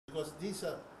because these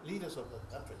are leaders of the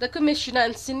country. The Commissioner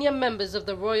and senior members of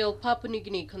the Royal Papua New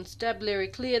Guinea Constabulary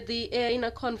cleared the air in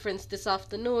a conference this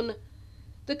afternoon.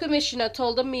 The Commissioner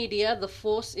told the media the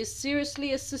force is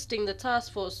seriously assisting the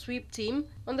task force sweep team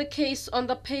on the case on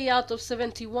the payout of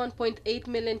 71.8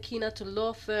 million kina to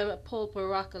law firm Paul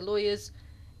Paraka lawyers,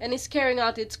 and is carrying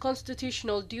out its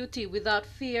constitutional duty without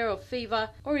fear of favor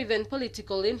or even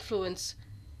political influence.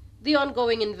 The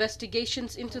ongoing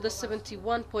investigations into the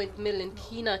 71 million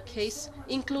kina case,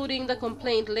 including the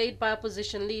complaint laid by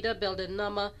opposition leader Belden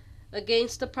Nama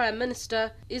against the Prime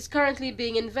Minister, is currently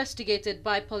being investigated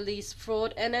by police,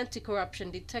 fraud and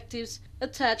anti-corruption detectives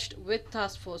attached with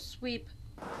Task Force Sweep.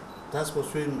 Task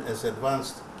Force Sweep has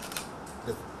advanced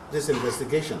this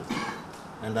investigation,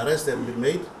 and arrests have been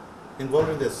made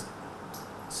involving this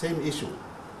same issue.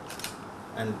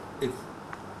 And if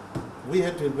we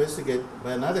had to investigate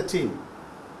by another team,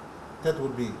 that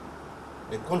would be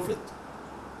a conflict.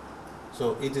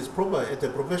 So it is proper at a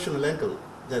professional angle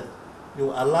that you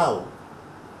allow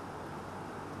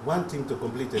one team to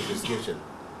complete the investigation.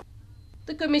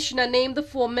 The Commissioner named the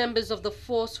 4 members of the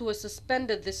force who were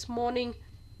suspended this morning.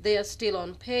 They are still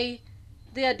on pay.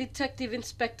 They are Detective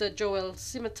Inspector Joel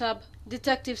Simatab,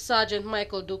 Detective Sergeant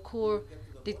Michael Dukur,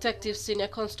 Detective Senior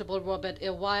Constable Robert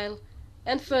Ewile,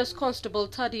 and First Constable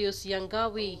Thaddeus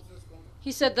Yangawi.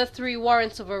 He said the 3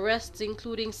 warrants of arrests,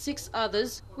 including 6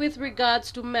 others with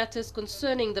regards to matters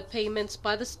concerning the payments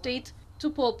by the state to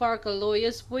Paul Paraka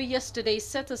lawyers, were yesterday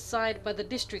set aside by the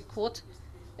District Court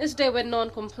as they were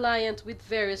non-compliant with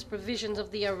various provisions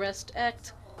of the Arrest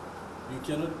Act. You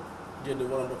cannot get the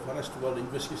warrant of arrest while the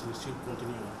investigation is still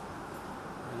continuing.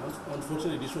 And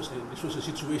unfortunately, this was a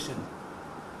situation,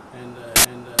 and